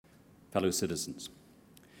Fellow citizens,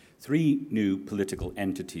 3 new political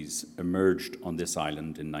entities emerged on this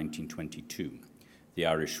island in 1922, the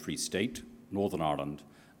Irish Free State, Northern Ireland,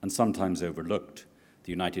 and sometimes overlooked,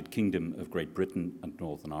 the United Kingdom of Great Britain and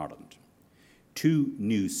Northern Ireland. 2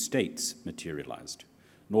 new states materialized.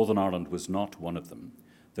 Northern Ireland was not one of them,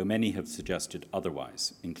 though many have suggested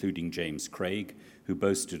otherwise, including James Craig, who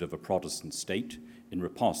boasted of a Protestant state in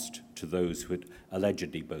riposte to those who had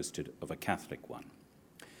allegedly boasted of a Catholic one.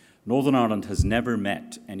 Northern Ireland has never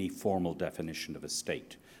met any formal definition of a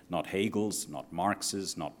state, not Hegel's, not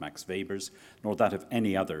Marx's, not Max Weber's, nor that of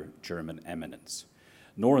any other German eminence,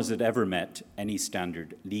 nor has it ever met any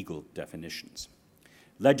standard legal definitions.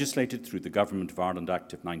 Legislated through the Government of Ireland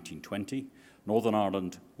Act of 1920, Northern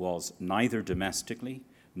Ireland was neither domestically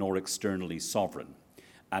nor externally sovereign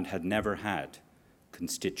and had never had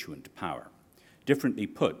constituent power. Differently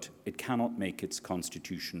put, it cannot make its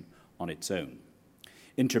constitution on its own.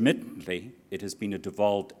 Intermittently, it has been a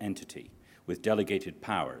devolved entity with delegated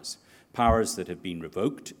powers, powers that have been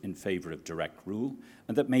revoked in favor of direct rule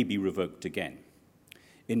and that may be revoked again.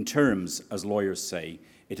 In terms, as lawyers say,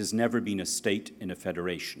 it has never been a state in a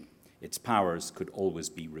federation. Its powers could always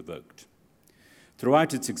be revoked.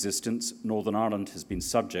 Throughout its existence, Northern Ireland has been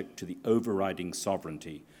subject to the overriding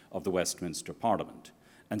sovereignty of the Westminster Parliament,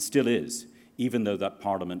 and still is, even though that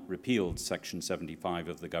Parliament repealed Section 75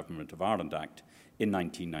 of the Government of Ireland Act in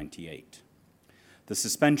 1998. The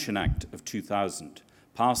Suspension Act of 2000,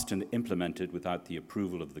 passed and implemented without the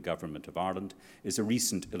approval of the Government of Ireland, is a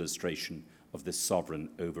recent illustration of this sovereign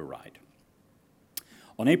override.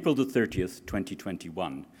 On April the 30th,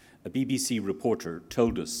 2021, a BBC reporter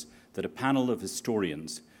told us that a panel of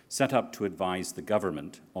historians set up to advise the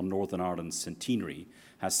government on Northern Ireland's centenary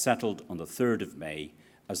has settled on the 3rd of May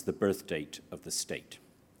as the birth date of the state.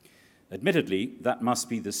 Admittedly, that must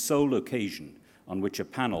be the sole occasion on which a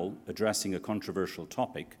panel addressing a controversial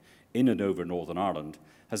topic in and over Northern Ireland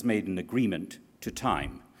has made an agreement to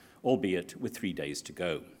time, albeit with 3 days to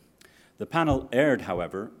go. The panel erred,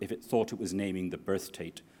 however, if it thought it was naming the birth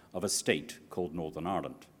date of a state called Northern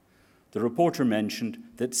Ireland. The reporter mentioned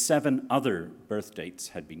that 7 other birth dates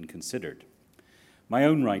had been considered. My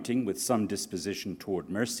own writing, with some disposition toward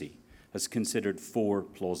mercy, has considered 4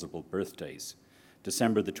 plausible birthdays.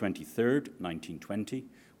 December the 23rd, 1920,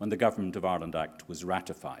 when the Government of Ireland Act was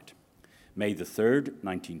ratified. May the 3rd,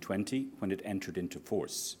 1920, when it entered into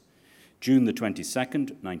force. June the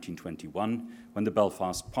 22nd, 1921, when the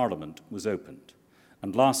Belfast Parliament was opened.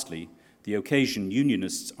 And lastly, the occasion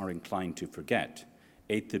Unionists are inclined to forget,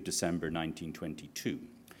 8th of December 1922.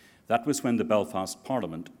 That was when the Belfast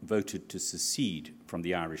Parliament voted to secede from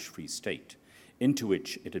the Irish Free State, into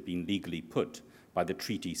which it had been legally put by the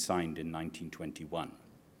treaty signed in 1921.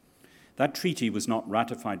 That treaty was not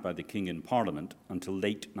ratified by the King in Parliament until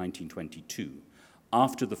late 1922,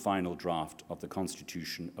 after the final draft of the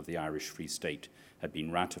Constitution of the Irish Free State had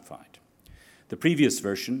been ratified. The previous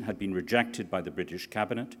version had been rejected by the British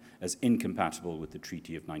Cabinet as incompatible with the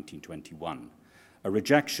Treaty of 1921, a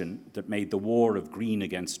rejection that made the war of green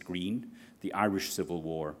against green, the Irish Civil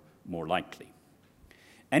War, more likely.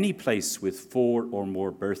 Any place with 4 or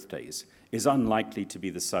more birthdays is unlikely to be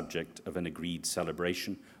the subject of an agreed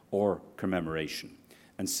celebration or commemoration,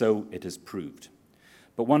 and so it has proved.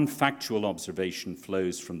 But one factual observation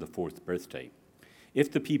flows from the 4th birthday.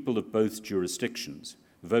 If the people of both jurisdictions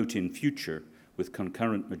vote in future with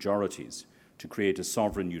concurrent majorities to create a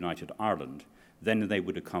sovereign united Ireland, then they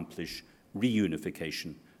would accomplish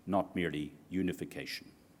reunification, not merely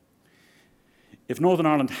unification. If Northern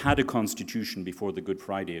Ireland had a constitution before the Good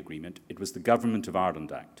Friday Agreement, it was the Government of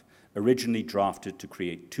Ireland Act, originally drafted to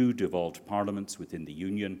create 2 devolved parliaments within the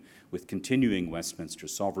Union, with continuing Westminster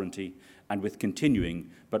sovereignty and with continuing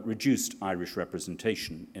but reduced Irish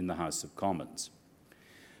representation in the House of Commons.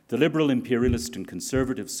 The liberal, imperialist and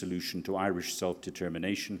conservative solution to Irish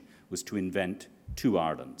self-determination was to invent 2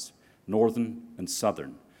 Irelands, Northern and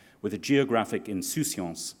Southern, with a geographic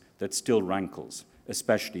insouciance that still rankles,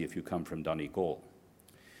 especially if you come from Donegal.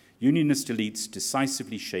 Unionist elites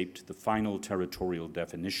decisively shaped the final territorial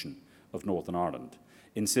definition of Northern Ireland,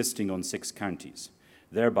 insisting on 6 counties,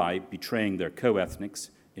 thereby betraying their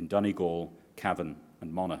co-ethnics in Donegal, Cavan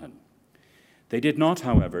and Monaghan. They did not,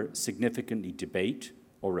 however, significantly debate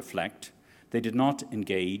or reflect. They did not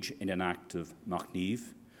engage in an act of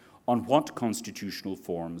Machniv on what constitutional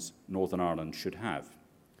forms Northern Ireland should have.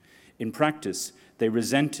 In practice, they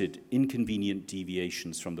resented inconvenient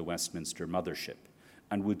deviations from the Westminster mothership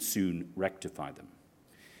and would soon rectify them.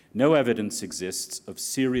 No evidence exists of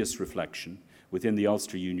serious reflection within the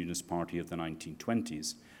Ulster Unionist Party of the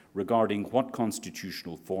 1920s regarding what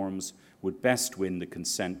constitutional forms would best win the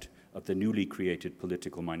consent of the newly created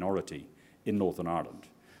political minority in Northern Ireland,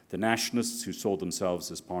 the nationalists who saw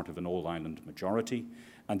themselves as part of an all-island majority,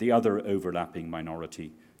 and the other overlapping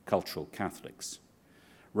minority, cultural Catholics.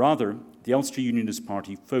 Rather, the Ulster Unionist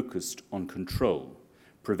Party focused on control,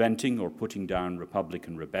 preventing or putting down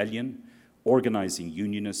Republican rebellion, organising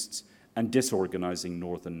Unionists, and disorganising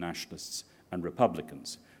Northern nationalists and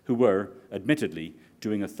Republicans, who were, admittedly,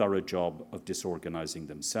 doing a thorough job of disorganising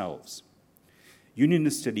themselves.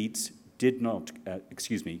 Unionist elites did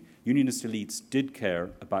care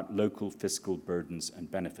about local fiscal burdens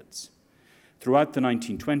and benefits. Throughout the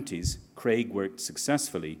 1920s, Craig worked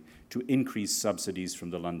successfully to increase subsidies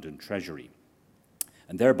from the London Treasury,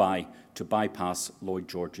 and thereby to bypass Lloyd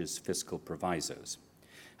George's fiscal provisos.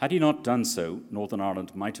 Had he not done so, Northern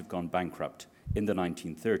Ireland might have gone bankrupt in the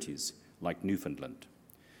 1930s, like Newfoundland.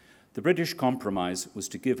 The British compromise was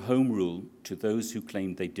to give Home Rule to those who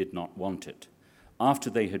claimed they did not want it, after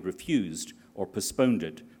they had refused or postponed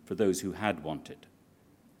it for those who had wanted.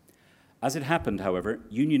 As it happened, however,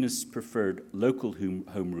 Unionists preferred local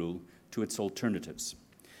Home Rule to its alternatives,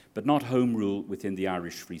 but not Home Rule within the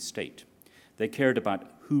Irish Free State. They cared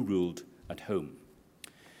about who ruled at home.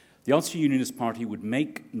 The Ulster Unionist Party would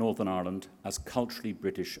make Northern Ireland as culturally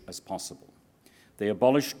British as possible. They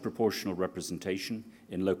abolished proportional representation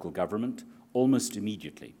in local government almost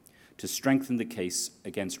immediately to strengthen the case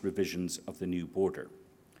against revisions of the new border.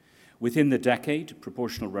 Within the decade,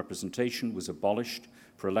 proportional representation was abolished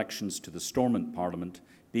for elections to the Stormont Parliament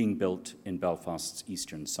being built in Belfast's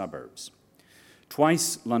eastern suburbs.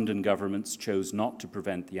 Twice, London governments chose not to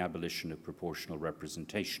prevent the abolition of proportional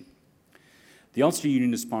representation. The Ulster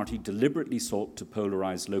Unionist Party deliberately sought to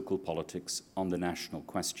polarise local politics on the national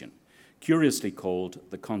question, curiously called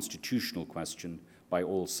the constitutional question by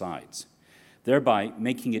all sides, thereby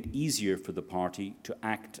making it easier for the party to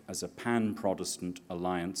act as a pan-Protestant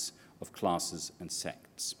alliance of classes and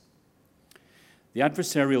sects. The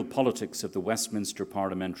adversarial politics of the Westminster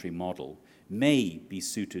parliamentary model may be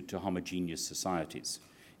suited to homogeneous societies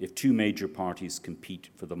if two major parties compete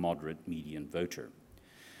for the moderate median voter.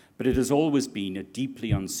 But it has always been a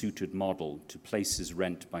deeply unsuited model to places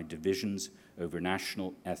rent by divisions over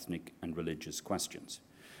national, ethnic, and religious questions,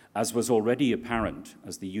 as was already apparent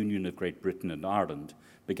as the Union of Great Britain and Ireland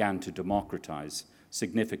began to democratise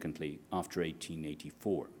significantly after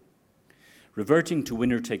 1884. Reverting to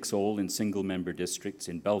winner-takes-all in single-member districts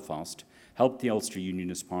in Belfast helped the Ulster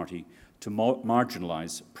Unionist Party to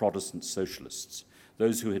marginalise Protestant socialists,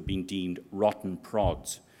 those who had been deemed rotten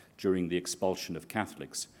prods during the expulsion of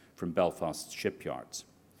Catholics from Belfast's shipyards.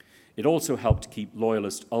 It also helped keep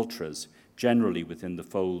loyalist ultras generally within the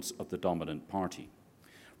folds of the dominant party.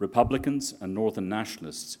 Republicans and Northern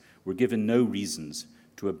nationalists were given no reasons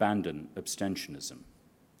to abandon abstentionism.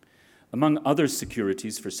 Among other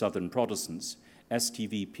securities for Southern Protestants,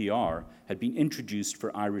 STV-PR had been introduced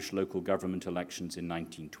for Irish local government elections in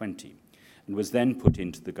 1920 and was then put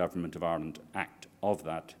into the Government of Ireland Act of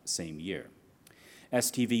that same year.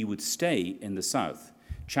 STV would stay in the South,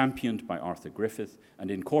 championed by Arthur Griffith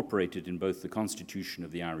and incorporated in both the Constitution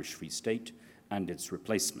of the Irish Free State and its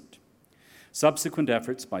replacement. Subsequent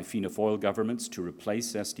efforts by Fianna Fáil governments to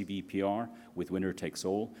replace STV-PR with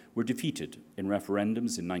winner-takes-all were defeated in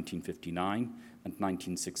referendums in 1959 and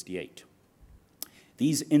 1968.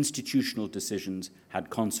 These institutional decisions had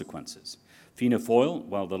consequences. Fianna Fáil,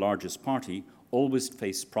 while the largest party, always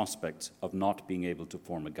faced prospects of not being able to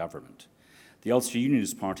form a government. The Ulster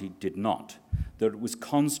Unionist Party did not, though it was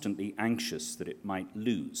constantly anxious that it might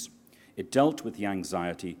lose. It dealt with the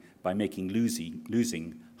anxiety by making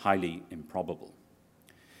losing highly improbable.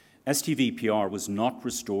 STV-PR was not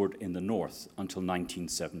restored in the North until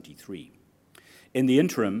 1973. In the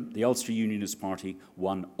interim, the Ulster Unionist Party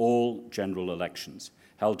won all general elections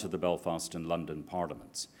held to the Belfast and London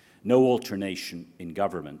parliaments. No alternation in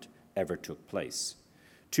government ever took place.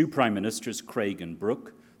 Two Prime Ministers, Craig and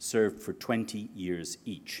Brooke, served for 20 years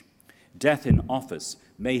each. Death in office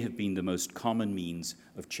may have been the most common means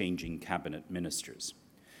of changing cabinet ministers.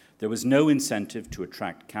 There was no incentive to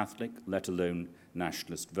attract Catholic, let alone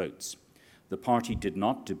nationalist votes. The party did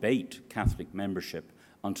not debate Catholic membership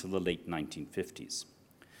until the late 1950s.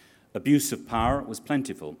 Abuse of power was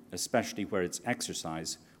plentiful, especially where its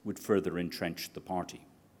exercise would further entrench the party.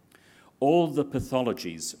 All the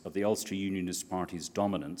pathologies of the Ulster Unionist Party's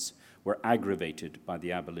dominance were aggravated by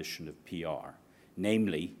the abolition of PR,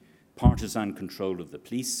 namely partisan control of the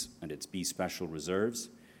police and its B Special Reserves,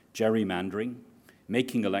 gerrymandering,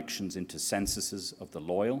 making elections into censuses of the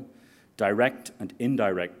loyal, direct and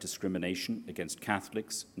indirect discrimination against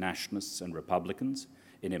Catholics, nationalists and Republicans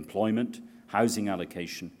in employment, housing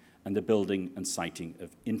allocation and the building and siting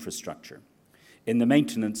of infrastructure, in the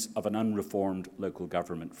maintenance of an unreformed local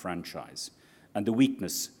government franchise, and the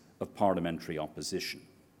weakness of parliamentary opposition.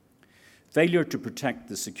 Failure to protect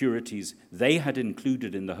the securities they had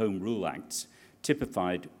included in the Home Rule Acts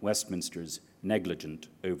typified Westminster's negligent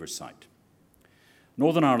oversight.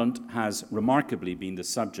 Northern Ireland has remarkably been the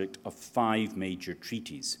subject of 5 major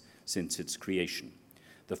treaties since its creation.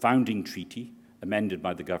 The founding treaty, amended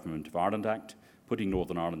by the Government of Ireland Act, putting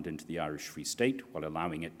Northern Ireland into the Irish Free State while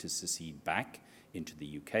allowing it to secede back into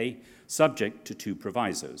the UK, subject to 2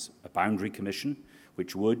 provisos: a boundary commission,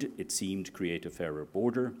 which would, it seemed, create a fairer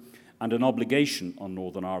border, and an obligation on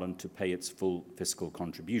Northern Ireland to pay its full fiscal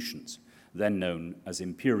contributions, then known as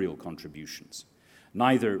imperial contributions.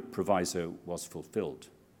 Neither proviso was fulfilled.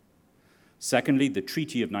 Secondly, the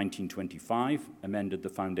Treaty of 1925 amended the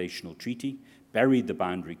foundational treaty, buried the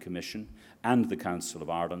Boundary Commission and the Council of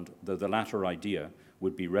Ireland, though the latter idea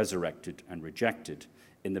would be resurrected and rejected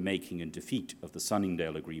in the making and defeat of the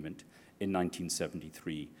Sunningdale Agreement in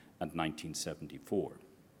 1973 and 1974.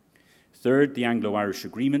 Third, the Anglo-Irish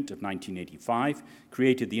Agreement of 1985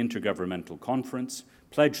 created the Intergovernmental Conference,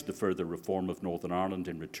 pledged the further reform of Northern Ireland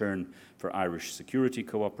in return for Irish security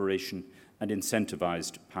cooperation, and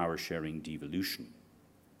incentivised power-sharing devolution.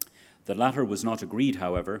 The latter was not agreed,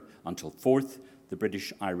 however, until fourth, the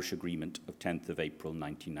British-Irish Agreement of 10th of April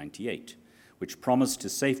 1998, which promised to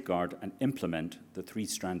safeguard and implement the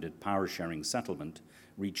 3-stranded power-sharing settlement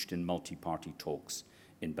reached in multi-party talks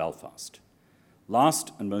in Belfast.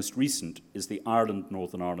 Last and most recent is the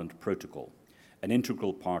Ireland-Northern Ireland Protocol, an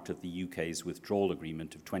integral part of the UK's withdrawal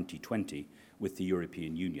agreement of 2020 with the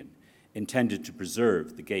European Union, intended to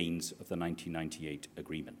preserve the gains of the 1998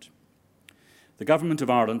 agreement. The Government of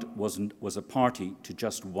Ireland was a party to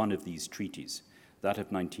just one of these treaties, that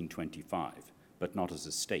of 1925, but not as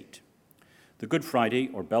a state. The Good Friday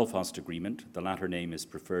or Belfast Agreement, the latter name is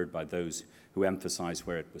preferred by those who emphasise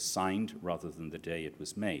where it was signed rather than the day it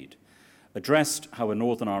was made, addressed how a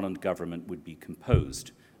Northern Ireland government would be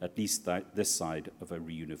composed, at least this side of a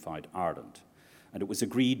reunified Ireland. And it was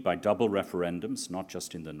agreed by double referendums, not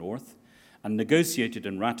just in the north, and negotiated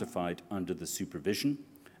and ratified under the supervision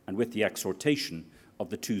and with the exhortation of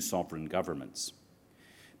the 2 sovereign governments.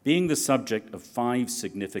 Being the subject of 5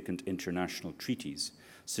 significant international treaties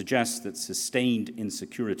suggests that sustained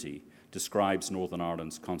insecurity describes Northern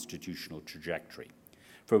Ireland's constitutional trajectory,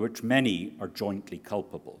 for which many are jointly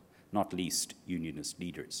culpable, not least unionist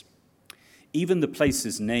leaders. Even the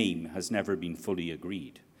place's name has never been fully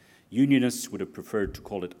agreed. Unionists would have preferred to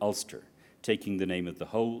call it Ulster, taking the name of the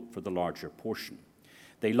whole for the larger portion.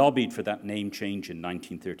 They lobbied for that name change in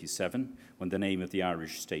 1937, when the name of the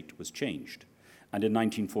Irish state was changed, and in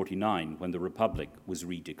 1949, when the Republic was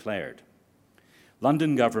redeclared.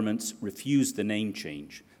 London governments refused the name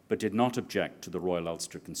change, but did not object to the Royal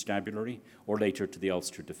Ulster Constabulary or later to the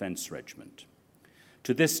Ulster Defence Regiment.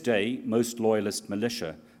 To this day, most loyalist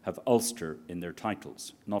militia have Ulster in their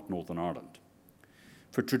titles, not Northern Ireland.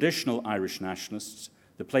 For traditional Irish nationalists,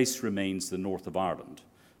 the place remains the north of Ireland.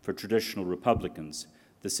 For traditional Republicans,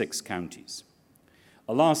 the 6 counties.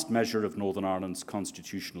 A last measure of Northern Ireland's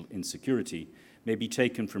constitutional insecurity may be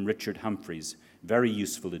taken from Richard Humphrey's very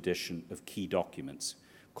useful edition of key documents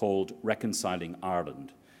called Reconciling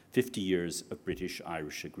Ireland, 50 Years of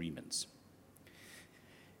British-Irish Agreements.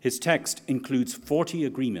 His text includes 40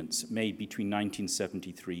 agreements made between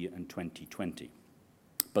 1973 and 2020,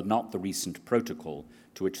 but not the recent protocol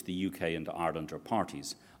to which the UK and Ireland are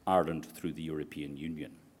parties, Ireland through the European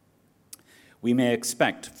Union. We may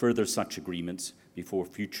expect further such agreements before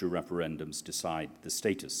future referendums decide the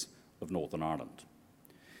status of Northern Ireland.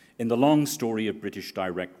 In the long story of British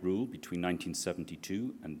direct rule between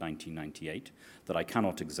 1972 and 1998 that I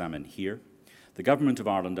cannot examine here, the Government of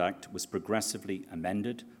Ireland Act was progressively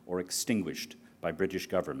amended or extinguished by British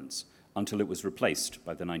governments until it was replaced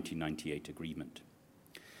by the 1998 agreement.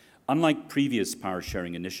 Unlike previous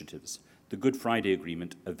power-sharing initiatives, the Good Friday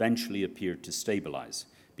Agreement eventually appeared to stabilise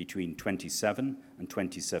between 2007 and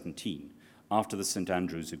 2017, after the St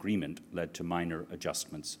Andrews Agreement led to minor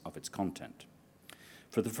adjustments of its content.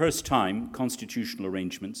 For the first time, constitutional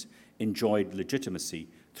arrangements enjoyed legitimacy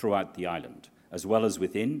throughout the island, as well as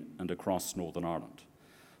within and across Northern Ireland.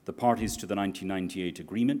 The parties to the 1998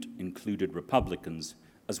 agreement included Republicans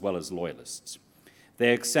as well as Loyalists.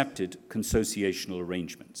 They accepted consociational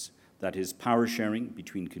arrangements, that is, power sharing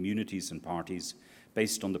between communities and parties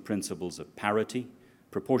based on the principles of parity,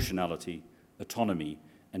 proportionality, autonomy,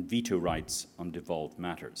 and veto rights on devolved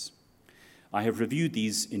matters. I have reviewed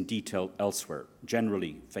these in detail elsewhere,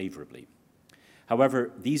 generally favourably.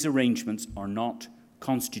 However, these arrangements are not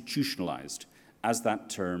constitutionalised as that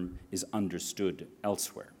term is understood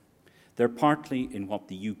elsewhere. They're partly in what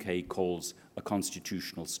the UK calls a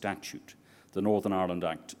constitutional statute, the Northern Ireland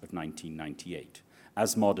Act of 1998,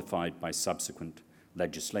 as modified by subsequent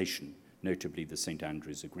legislation, notably the St.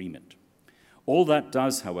 Andrews Agreement. All that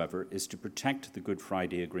does, however, is to protect the Good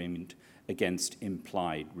Friday Agreement against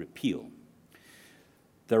implied repeal.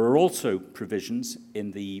 There are also provisions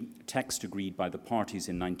in the text agreed by the parties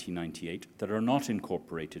in 1998 that are not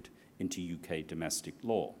incorporated into UK domestic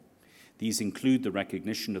law. These include the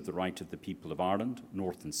recognition of the right of the people of Ireland,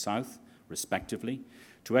 North and South, respectively,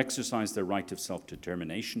 to exercise their right of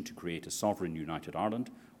self-determination to create a sovereign united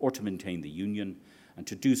Ireland or to maintain the Union, and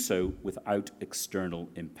to do so without external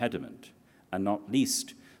impediment, and not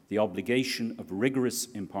least, the obligation of rigorous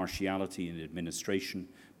impartiality in administration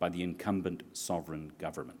by the incumbent sovereign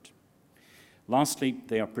government. Lastly,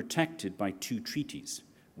 they are protected by two treaties,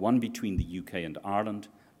 one between the UK and Ireland,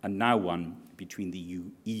 and now one between the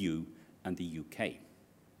EU and the UK.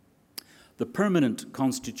 The permanent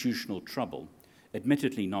constitutional trouble,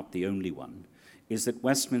 admittedly not the only one, is that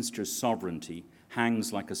Westminster's sovereignty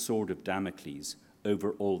hangs like a sword of Damocles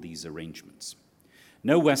over all these arrangements.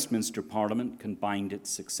 No Westminster Parliament can bind its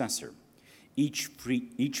successor. Each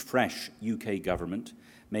fresh UK government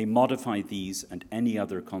may modify these and any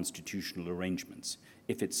other constitutional arrangements,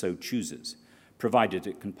 if it so chooses, provided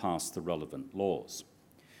it can pass the relevant laws.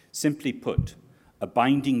 Simply put, a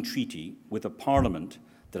binding treaty with a parliament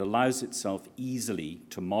that allows itself easily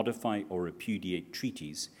to modify or repudiate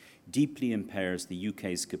treaties deeply impairs the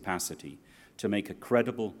UK's capacity to make a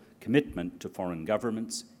credible commitment to foreign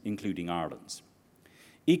governments, including Ireland's.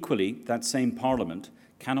 Equally, that same Parliament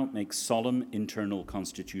cannot make solemn internal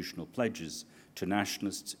constitutional pledges to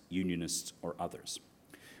nationalists, unionists, or others.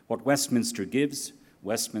 What Westminster gives,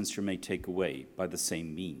 Westminster may take away by the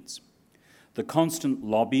same means. The constant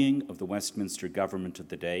lobbying of the Westminster government of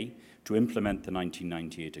the day to implement the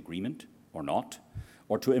 1998 agreement, or not,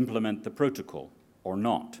 or to implement the protocol, or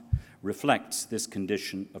not, reflects this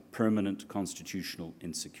condition of permanent constitutional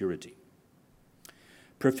insecurity.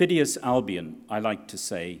 Perfidious Albion, I like to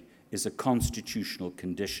say, is a constitutional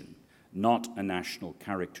condition, not a national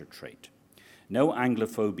character trait. No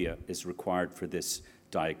Anglophobia is required for this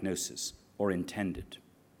diagnosis, or intended.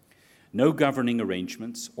 No governing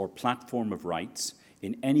arrangements or platform of rights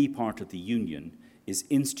in any part of the Union is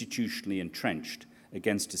institutionally entrenched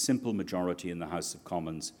against a simple majority in the House of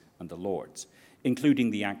Commons and the Lords,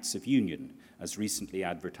 including the Acts of Union, as recently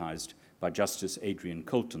advertised by Justice Adrian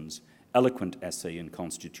Coulton's eloquent essay in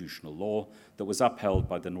constitutional law that was upheld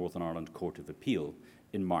by the Northern Ireland Court of Appeal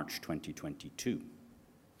in March 2022.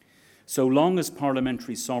 So long as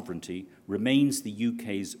parliamentary sovereignty remains the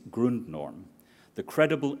UK's Grundnorm, the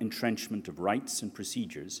credible entrenchment of rights and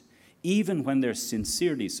procedures, even when they're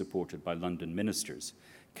sincerely supported by London ministers,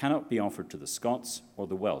 cannot be offered to the Scots or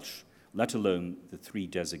the Welsh, let alone the three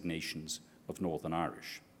designations of Northern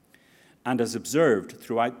Irish. And as observed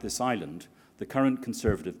throughout this island, the current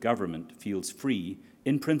Conservative government feels free,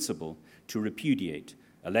 in principle, to repudiate,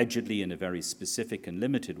 allegedly in a very specific and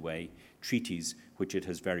limited way, treaties which it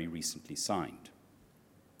has very recently signed.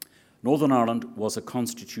 Northern Ireland was a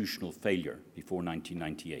constitutional failure before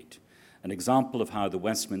 1998, an example of how the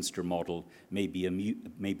Westminster model may be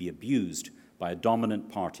abused by a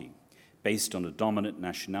dominant party based on a dominant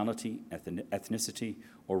nationality, ethnicity,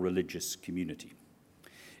 or religious community.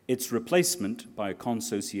 Its replacement by a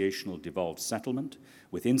consociational devolved settlement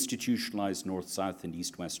with institutionalized north-south and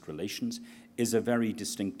east-west relations is a very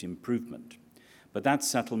distinct improvement. But that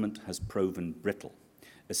settlement has proven brittle,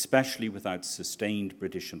 especially without sustained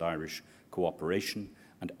British and Irish cooperation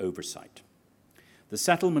and oversight. The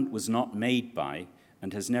settlement was not made by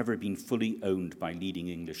and has never been fully owned by leading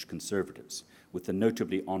English Conservatives, with the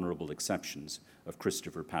notably honourable exceptions of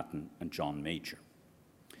Christopher Patten and John Major.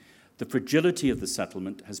 The fragility of the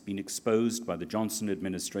settlement has been exposed by the Johnson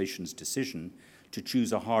administration's decision to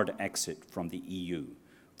choose a hard exit from the EU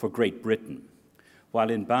for Great Britain, while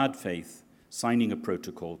in bad faith signing a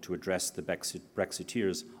protocol to address the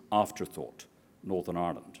Brexiteers' afterthought, Northern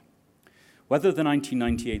Ireland. Whether the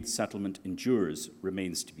 1998 settlement endures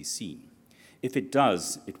remains to be seen. If it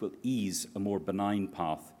does, it will ease a more benign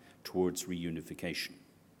path towards reunification.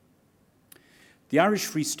 The Irish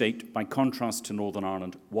Free State, by contrast to Northern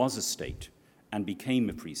Ireland, was a state and became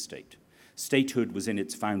a free state. Statehood was in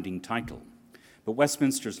its founding title, but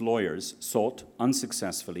Westminster's lawyers sought,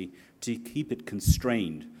 unsuccessfully, to keep it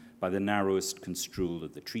constrained by the narrowest construal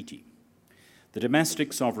of the treaty. The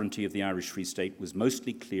domestic sovereignty of the Irish Free State was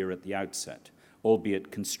mostly clear at the outset,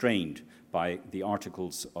 albeit constrained by the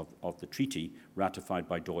articles of the treaty ratified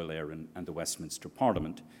by Dáil Éireann and the Westminster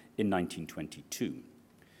Parliament in 1922.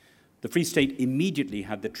 The Free State immediately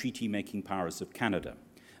had the treaty-making powers of Canada,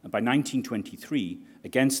 and by 1923,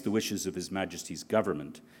 against the wishes of His Majesty's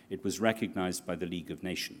government, it was recognized by the League of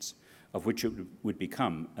Nations, of which it would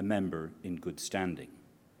become a member in good standing.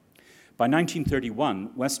 By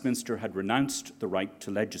 1931, Westminster had renounced the right to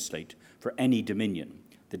legislate for any dominion,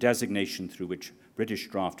 the designation through which British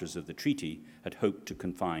drafters of the treaty had hoped to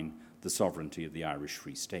confine the sovereignty of the Irish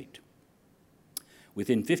Free State.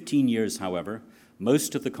 Within 15 years, however,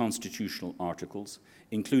 most of the constitutional articles,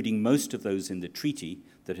 including most of those in the treaty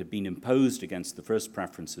that had been imposed against the first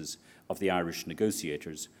preferences of the Irish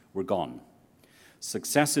negotiators, were gone.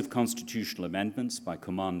 Successive constitutional amendments by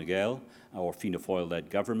Cumann na nGaedheal or Fianna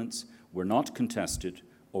Fáil-led governments were not contested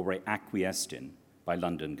or were acquiesced in by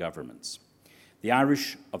London governments. The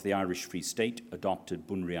Irish of the Irish Free State adopted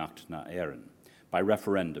Bunreacht na Éireann by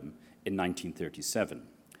referendum in 1937.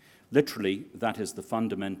 Literally, that is the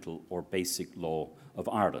fundamental or basic law of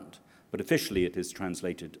Ireland, but officially it is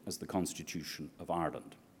translated as the Constitution of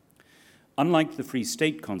Ireland. Unlike the Free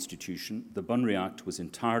State Constitution, the Bunreacht was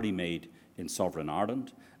entirely made in sovereign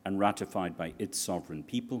Ireland and ratified by its sovereign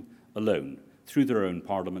people alone, through their own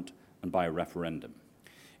parliament and by a referendum.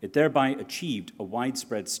 It thereby achieved a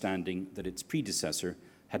widespread standing that its predecessor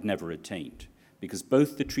had never attained, because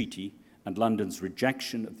both the treaty and London's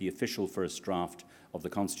rejection of the official first draft of the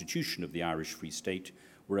Constitution of the Irish Free State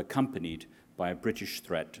were accompanied by a British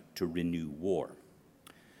threat to renew war.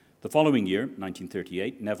 The following year,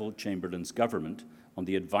 1938, Neville Chamberlain's government, on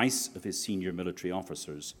the advice of his senior military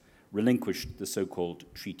officers, relinquished the so-called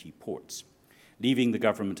treaty ports, leaving the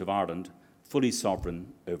government of Ireland fully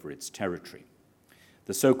sovereign over its territory.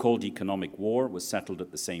 The so-called economic war was settled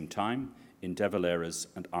at the same time in De Valera's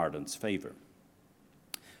and Ireland's favour.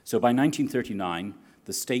 So by 1939,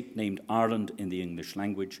 the state named Ireland in the English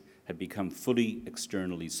language had become fully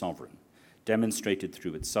externally sovereign, demonstrated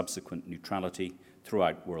through its subsequent neutrality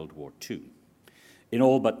throughout World War II. In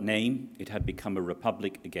all but name, it had become a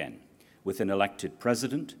republic again, with an elected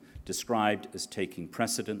president described as taking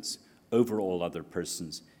precedence over all other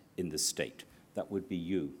persons in the state. That would be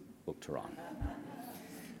you, Uachtaráin.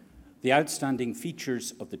 The outstanding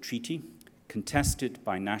features of the treaty, contested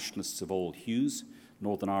by nationalists of all hues,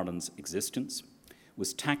 Northern Ireland's existence,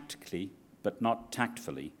 was tactically, but not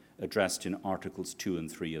tactfully, addressed in Articles 2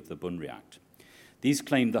 and 3 of the Bunreacht. These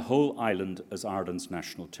claimed the whole island as Ireland's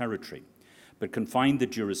national territory, but confined the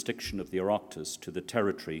jurisdiction of the Oireachtas to the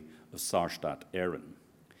territory of Saoirseach Éireann.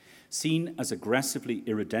 Seen as aggressively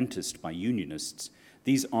irredentist by Unionists,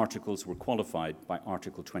 these articles were qualified by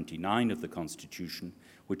Article 29 of the Constitution,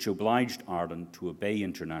 which obliged Ireland to obey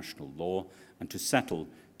international law and to settle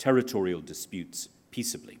territorial disputes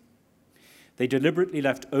peaceably. They deliberately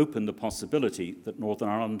left open the possibility that Northern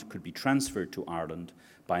Ireland could be transferred to Ireland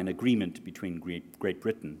by an agreement between Great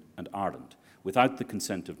Britain and Ireland, without the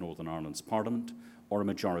consent of Northern Ireland's Parliament or a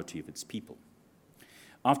majority of its people.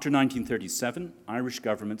 After 1937, Irish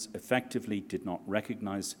governments effectively did not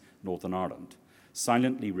recognise Northern Ireland,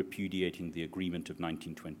 silently repudiating the agreement of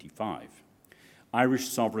 1925. Irish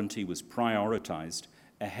sovereignty was prioritised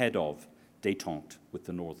ahead of détente with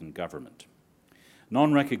the Northern government.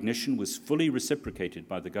 Non-recognition was fully reciprocated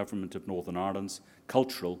by the government of Northern Ireland's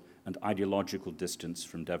cultural and ideological distance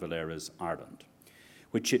from De Valera's Ireland,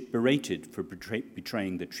 which it berated for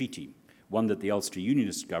betraying the treaty, one that the Ulster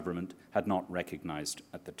Unionist government had not recognised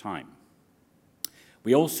at the time.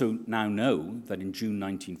 We also now know that in June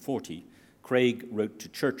 1940, Craig wrote to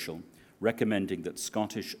Churchill recommending that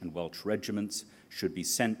Scottish and Welsh regiments should be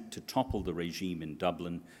sent to topple the regime in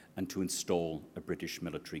Dublin and to install a British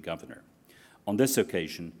military governor. On this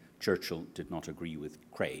occasion, Churchill did not agree with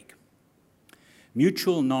Craig.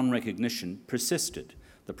 Mutual non-recognition persisted.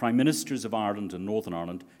 The Prime Ministers of Ireland and Northern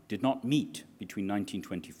Ireland did not meet between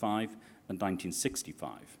 1925 and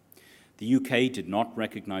 1965. The UK did not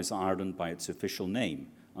recognise Ireland by its official name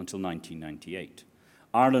until 1998.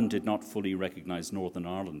 Ireland did not fully recognise Northern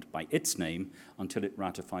Ireland by its name until it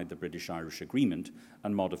ratified the British-Irish Agreement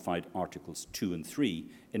and modified Articles 2 and 3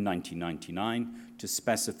 in 1999 to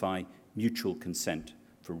specify mutual consent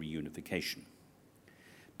for reunification.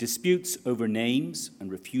 Disputes over names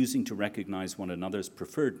and refusing to recognise one another's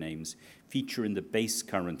preferred names feature in the base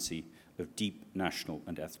currency of deep national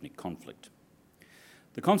and ethnic conflict.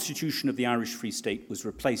 The Constitution of the Irish Free State was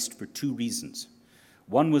replaced for two reasons.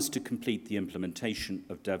 One was to complete the implementation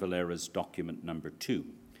of De Valera's document number 2,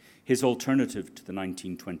 his alternative to the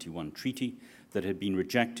 1921 treaty that had been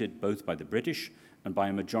rejected both by the British and by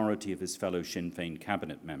a majority of his fellow Sinn Féin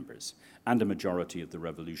cabinet members, and a majority of the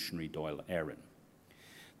revolutionary Dáil Éireann.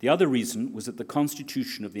 The other reason was that the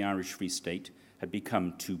constitution of the Irish Free State had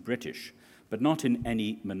become too British, but not in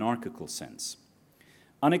any monarchical sense.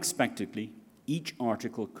 Unexpectedly, each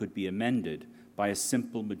article could be amended by a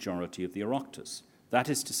simple majority of the Oireachtas. That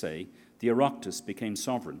is to say, the Oireachtas became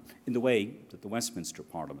sovereign in the way that the Westminster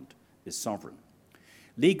Parliament is sovereign.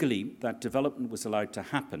 Legally, that development was allowed to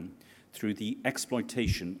happen through the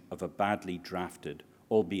exploitation of a badly drafted,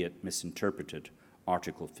 albeit misinterpreted,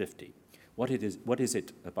 Article 50. What is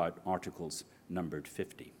it about articles numbered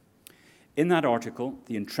 50? In that article,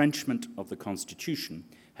 the entrenchment of the Constitution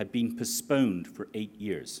had been postponed for 8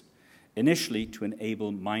 years, initially to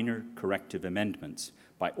enable minor corrective amendments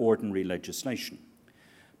by ordinary legislation.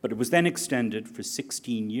 But it was then extended for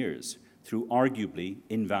 16 years through arguably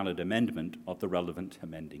invalid amendment of the relevant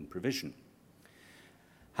amending provision.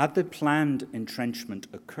 Had the planned entrenchment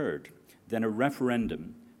occurred, then a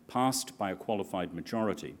referendum passed by a qualified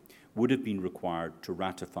majority would have been required to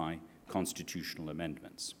ratify constitutional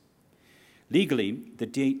amendments. Legally, the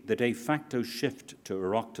de facto shift to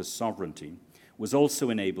Oireachtas sovereignty was also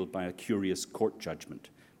enabled by a curious court judgment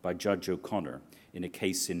by Judge O'Connor in a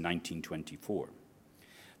case in 1924.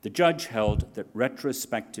 The judge held that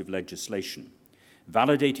retrospective legislation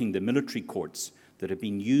validating the military courts that had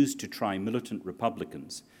been used to try militant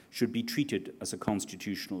Republicans should be treated as a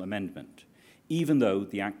constitutional amendment, even though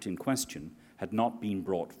the act in question had not been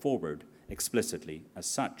brought forward explicitly as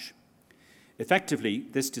such. Effectively,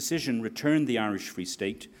 this decision returned the Irish Free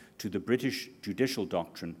State to the British judicial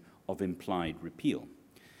doctrine of implied repeal.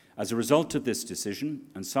 As a result of this decision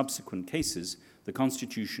and subsequent cases, the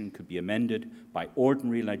Constitution could be amended by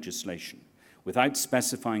ordinary legislation, without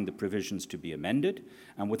specifying the provisions to be amended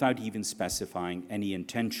and without even specifying any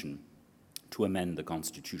intention to amend the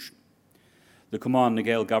Constitution. The Cumann na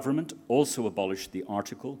Gael government also abolished the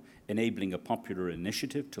article enabling a popular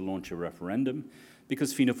initiative to launch a referendum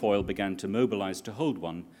because Fianna Fáil began to mobilise to hold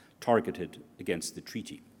one targeted against the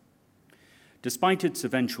treaty. Despite its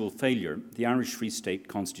eventual failure, the Irish Free State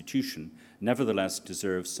Constitution nevertheless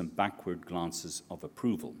deserves some backward glances of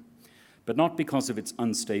approval, but not because of its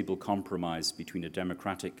unstable compromise between a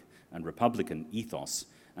democratic and republican ethos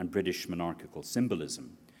and British monarchical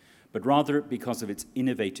symbolism, but rather because of its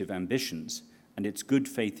innovative ambitions and its good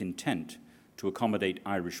faith intent to accommodate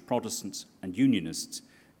Irish Protestants and Unionists,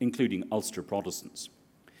 including Ulster Protestants.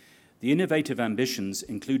 The innovative ambitions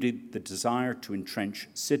included the desire to entrench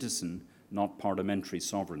citizen, not parliamentary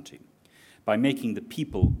sovereignty, by making the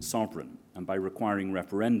people sovereign and by requiring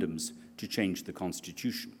referendums to change the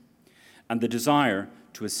Constitution, and the desire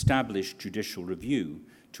to establish judicial review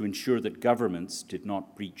to ensure that governments did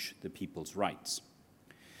not breach the people's rights.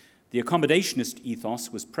 The accommodationist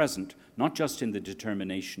ethos was present not just in the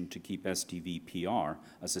determination to keep SDVPR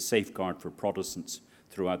as a safeguard for Protestants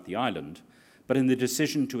throughout the island, but in the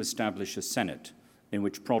decision to establish a Senate in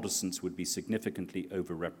which Protestants would be significantly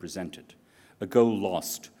overrepresented, a goal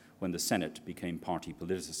lost when the Senate became party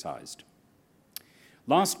politicized.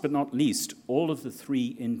 Last but not least, all of the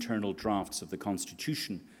 3 internal drafts of the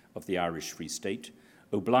Constitution of the Irish Free State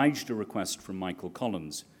obliged a request from Michael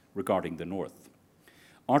Collins regarding the North.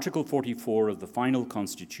 Article 44 of the final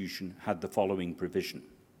Constitution had the following provision: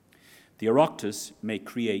 the Oireachtas may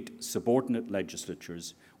create subordinate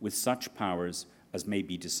legislatures with such powers as may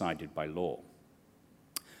be decided by law.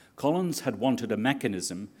 Collins had wanted a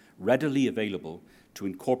mechanism readily available to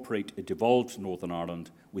incorporate a devolved Northern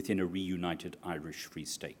Ireland within a reunited Irish Free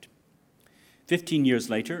State. 15 years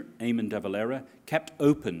later, Eamon de Valera kept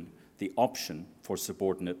open the option for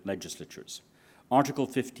subordinate legislatures. Article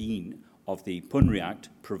 15 of the Punri Act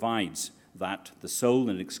provides that the sole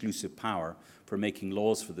and exclusive power for making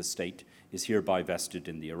laws for the state is hereby vested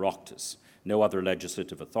in the Oireachtas. No other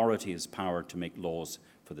legislative authority has power to make laws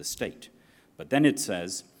for the state. But then it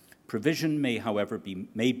says, provision may, however,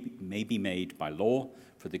 may be made by law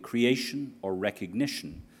for the creation or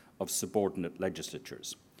recognition of subordinate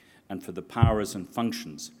legislatures and for the powers and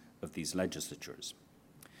functions of these legislatures.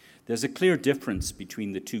 There's a clear difference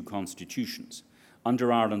between the 2 constitutions.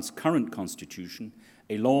 Under Ireland's current constitution,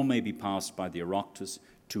 a law may be passed by the Oireachtas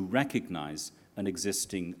to recognise an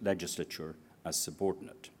existing legislature as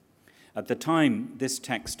subordinate. At the time, this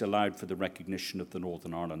text allowed for the recognition of the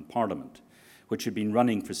Northern Ireland Parliament, which had been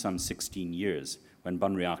running for some 16 years when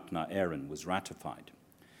Bunreacht na Éireann was ratified.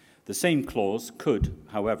 The same clause could,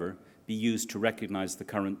 however, be used to recognise the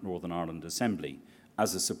current Northern Ireland Assembly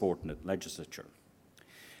as a subordinate legislature.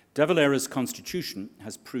 De Valera's constitution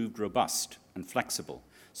has proved robust and flexible,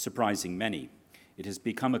 surprising many. It has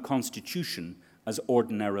become a constitution as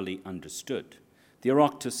ordinarily understood. The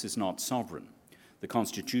Oireachtas is not sovereign. The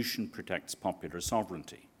Constitution protects popular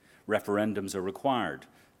sovereignty. Referendums are required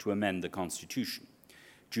to amend the Constitution.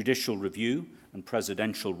 Judicial review and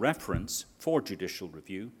presidential reference for judicial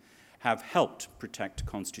review have helped protect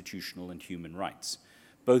constitutional and human rights,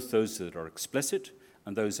 both those that are explicit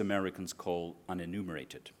and those Americans call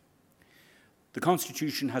unenumerated. The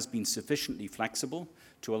Constitution has been sufficiently flexible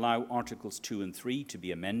to allow Articles 2 and 3 to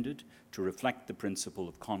be amended to reflect the principle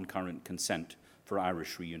of concurrent consent for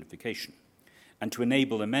Irish reunification, and to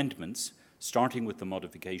enable amendments, starting with the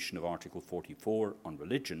modification of Article 44 on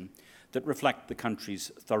religion, that reflect the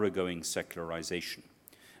country's thoroughgoing secularization,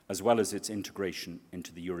 as well as its integration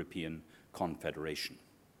into the European Confederation.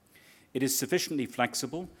 It is sufficiently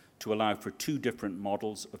flexible to allow for two different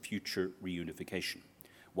models of future reunification,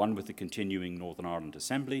 one with the continuing Northern Ireland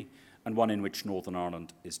Assembly and one in which Northern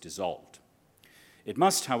Ireland is dissolved. It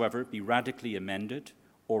must, however, be radically amended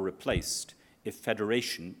or replaced if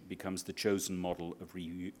federation becomes the chosen model of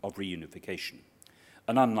reunification,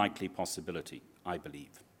 an unlikely possibility, I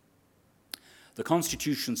believe. The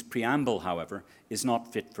Constitution's preamble, however, is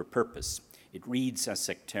not fit for purpose. It reads as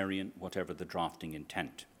sectarian, whatever the drafting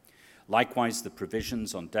intent. Likewise, the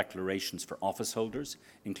provisions on declarations for office holders,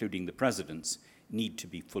 including the president's, need to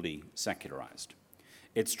be fully secularized.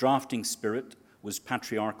 Its drafting spirit was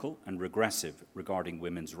patriarchal and regressive regarding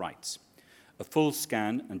women's rights. A full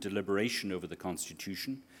scan and deliberation over the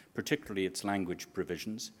Constitution, particularly its language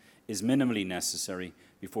provisions, is minimally necessary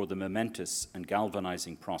before the momentous and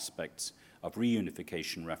galvanizing prospects of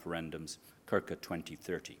reunification referendums, circa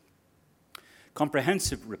 2030.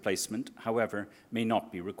 Comprehensive replacement, however, may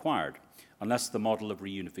not be required unless the model of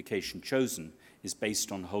reunification chosen is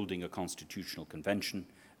based on holding a constitutional convention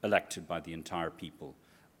elected by the entire people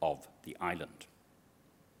of the island.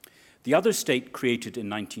 The other state created in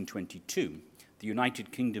 1922, the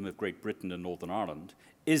United Kingdom of Great Britain and Northern Ireland,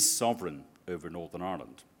 is sovereign over Northern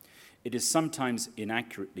Ireland. It is sometimes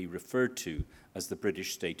inaccurately referred to as the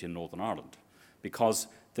British state in Northern Ireland because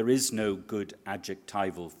there is no good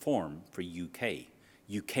adjectival form for UK.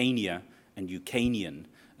 Ukania and Ukanian,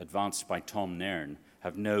 advanced by Tom Nairn,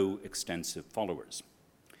 have no extensive followers.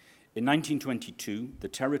 In 1922, the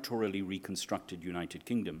territorially reconstructed United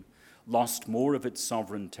Kingdom lost more of its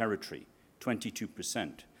sovereign territory,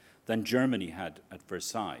 22%, than Germany had at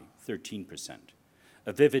Versailles, 13%,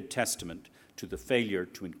 a vivid testament to the failure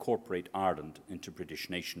to incorporate Ireland into British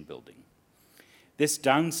nation building. This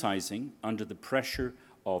downsizing, under the pressure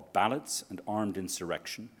of ballots and armed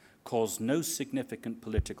insurrection, caused no significant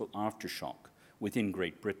political aftershock within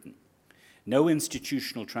Great Britain. No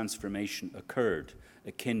institutional transformation occurred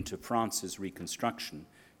akin to France's reconstruction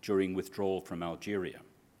during withdrawal from Algeria.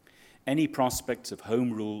 Any prospects of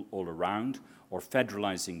home rule all around or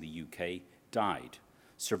federalising the UK died,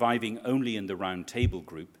 surviving only in the Round Table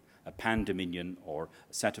Group, a pan-Dominion or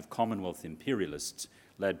a set of Commonwealth imperialists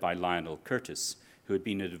led by Lionel Curtis, who had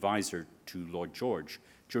been an advisor to Lloyd George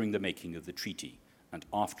during the making of the treaty and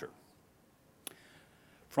after.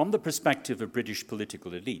 From the perspective of British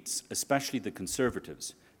political elites, especially the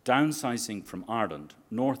Conservatives, downsizing from Ireland,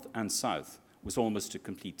 north and south, was almost a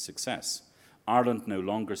complete success. Ireland no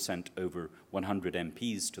longer sent over 100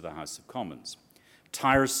 MPs to the House of Commons.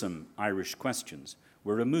 Tiresome Irish questions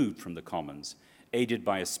were removed from the Commons, aided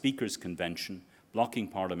by a Speaker's Convention blocking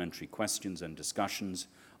parliamentary questions and discussions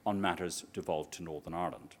on matters devolved to Northern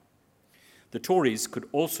Ireland. The Tories could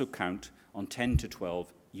also count on 10 to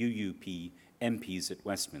 12 UUP MPs at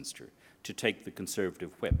Westminster to take the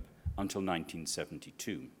Conservative whip until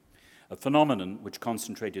 1972, a phenomenon which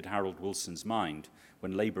concentrated Harold Wilson's mind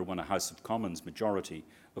when Labour won a House of Commons majority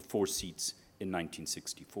of 4 seats in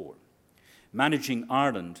 1964. Managing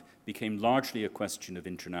Ireland became largely a question of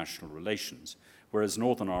international relations, whereas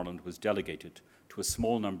Northern Ireland was delegated to a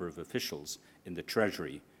small number of officials in the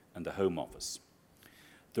Treasury and the Home Office.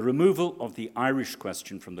 The removal of the Irish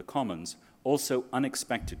question from the Commons also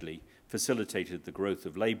unexpectedly facilitated the growth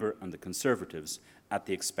of Labour and the Conservatives at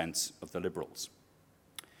the expense of the Liberals.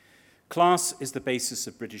 Class is the basis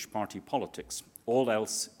of British party politics. All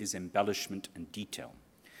else is embellishment and detail.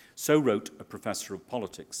 So wrote a professor of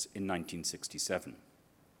politics in 1967.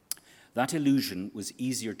 That illusion was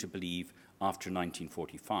easier to believe after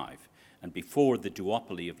 1945 and before the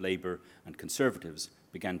duopoly of Labour and Conservatives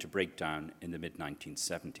began to break down in the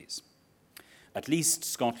mid-1970s. At least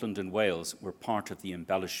Scotland and Wales were part of the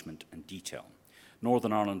embellishment and detail.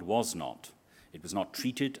 Northern Ireland was not. It was not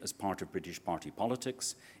treated as part of British party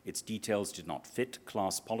politics. Its details did not fit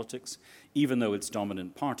class politics, even though its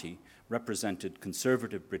dominant party represented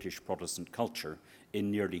conservative British Protestant culture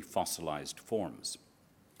in nearly fossilized forms.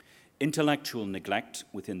 Intellectual neglect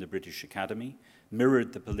within the British Academy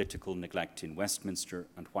mirrored the political neglect in Westminster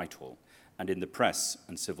and Whitehall, and in the press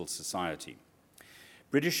and civil society.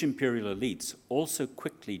 British imperial elites also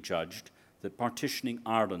quickly judged that partitioning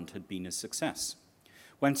Ireland had been a success,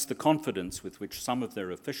 whence the confidence with which some of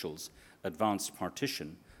their officials advanced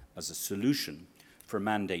partition as a solution for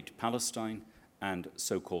Mandate Palestine and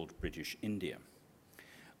so-called British India.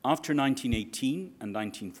 After 1918 and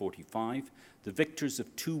 1945, the victors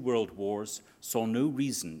of 2 world wars saw no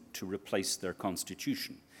reason to replace their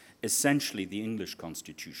constitution, essentially the English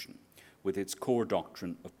constitution, with its core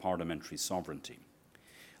doctrine of parliamentary sovereignty.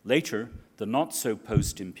 Later, the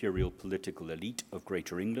not-so-post-imperial political elite of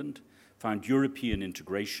Greater England found European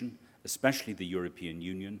integration, especially the European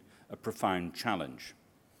Union, a profound challenge.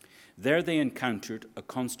 There they encountered a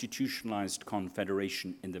constitutionalized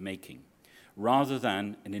confederation in the making, rather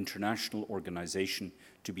than an international organization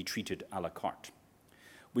to be treated à la carte.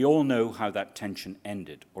 We all know how that tension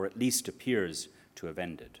ended, or at least appears to have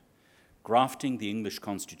ended. Grafting the English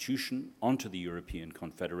constitution onto the European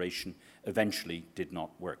Confederation eventually did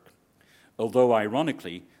not work, although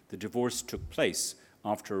ironically the divorce took place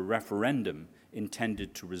after a referendum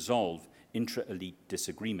intended to resolve intra-elite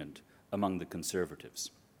disagreement among the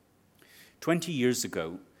Conservatives. 20 years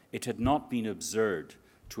ago, it had not been absurd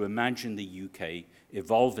to imagine the UK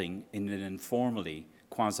evolving in an informally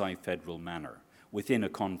quasi-federal manner within a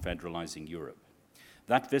confederalizing Europe.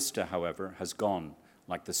 That vista, however, has gone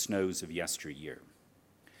like the snows of yesteryear.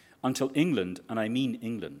 Until England, and I mean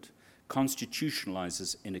England,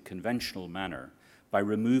 constitutionalizes in a conventional manner by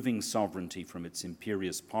removing sovereignty from its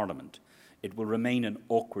imperious parliament, it will remain an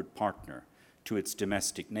awkward partner to its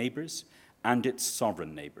domestic neighbors and its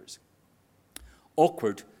sovereign neighbors.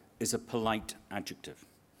 Awkward is a polite adjective.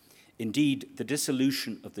 Indeed, the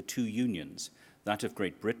dissolution of the 2 unions, that of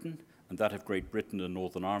Great Britain and that of Great Britain and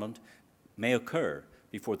Northern Ireland, may occur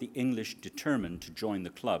before the English determine to join the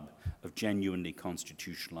club of genuinely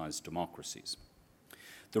constitutionalized democracies.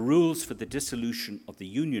 The rules for the dissolution of the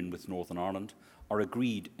union with Northern Ireland are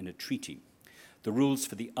agreed in a treaty. The rules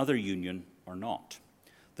for the other union are not.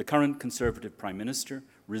 The current Conservative Prime Minister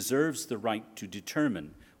reserves the right to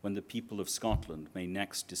determine when the people of Scotland may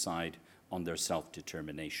next decide on their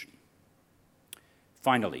self-determination.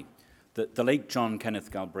 Finally, the late John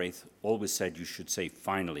Kenneth Galbraith always said you should say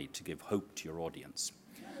finally to give hope to your audience.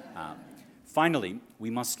 Finally, we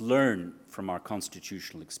must learn from our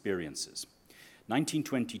constitutional experiences.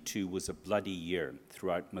 1922 was a bloody year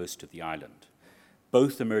throughout most of the island.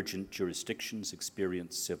 Both emergent jurisdictions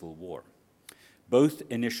experienced civil war. Both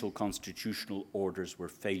initial constitutional orders were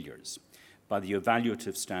failures by the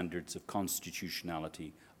evaluative standards of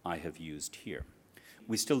constitutionality I have used here.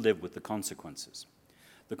 We still live with the consequences.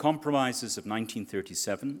 The compromises of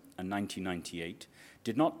 1937 and 1998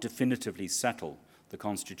 did not definitively settle the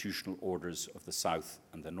constitutional orders of the South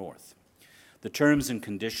and the North. The terms and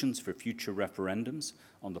conditions for future referendums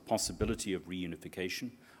on the possibility of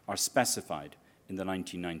reunification are specified in the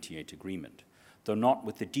 1998 agreement, though not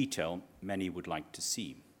with the detail many would like to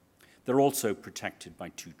see. They're also protected by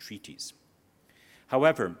 2 treaties.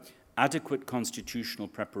 However, adequate constitutional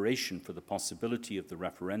preparation for the possibility of the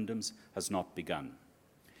referendums has not begun.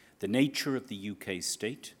 The nature of the UK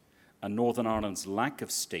state and Northern Ireland's lack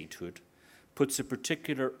of statehood puts a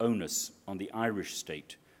particular onus on the Irish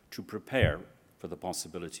state to prepare for the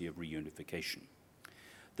possibility of reunification.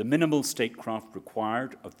 The minimal statecraft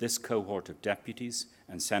required of this cohort of deputies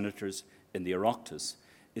and senators in the Oireachtas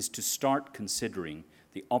is to start considering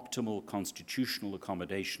the optimal constitutional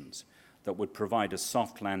accommodations that would provide a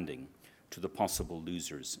soft landing to the possible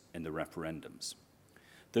losers in the referendums.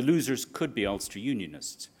 The losers could be Ulster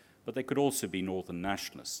Unionists, but they could also be Northern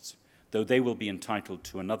Nationalists, though they will be entitled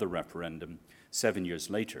to another referendum 7 years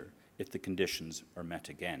later if the conditions are met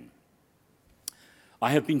again.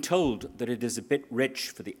 I have been told that it is a bit rich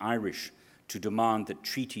for the Irish to demand that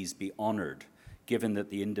treaties be honoured, given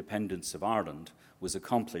that the independence of Ireland was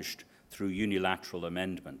accomplished through unilateral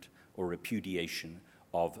amendment or repudiation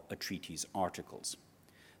of a treaty's articles.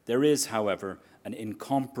 There is, however, an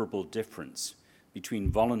incomparable difference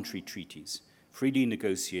between voluntary treaties, freely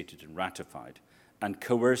negotiated and ratified, and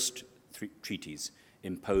coerced treaties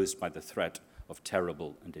imposed by the threat of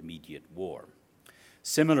terrible and immediate war.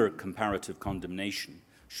 Similar comparative condemnation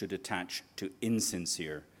should attach to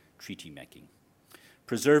insincere treaty making.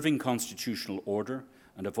 Preserving constitutional order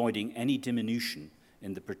and avoiding any diminution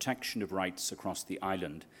in the protection of rights across the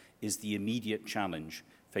island is the immediate challenge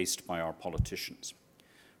faced by our politicians.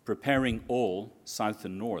 Preparing all, South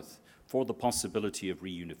and North, for the possibility of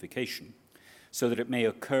reunification, so that it may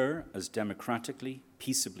occur as democratically,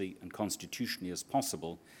 peaceably, and constitutionally as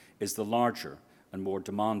possible, is the larger and more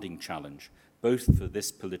demanding challenge, both for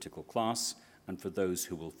this political class and for those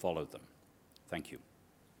who will follow them. Thank you.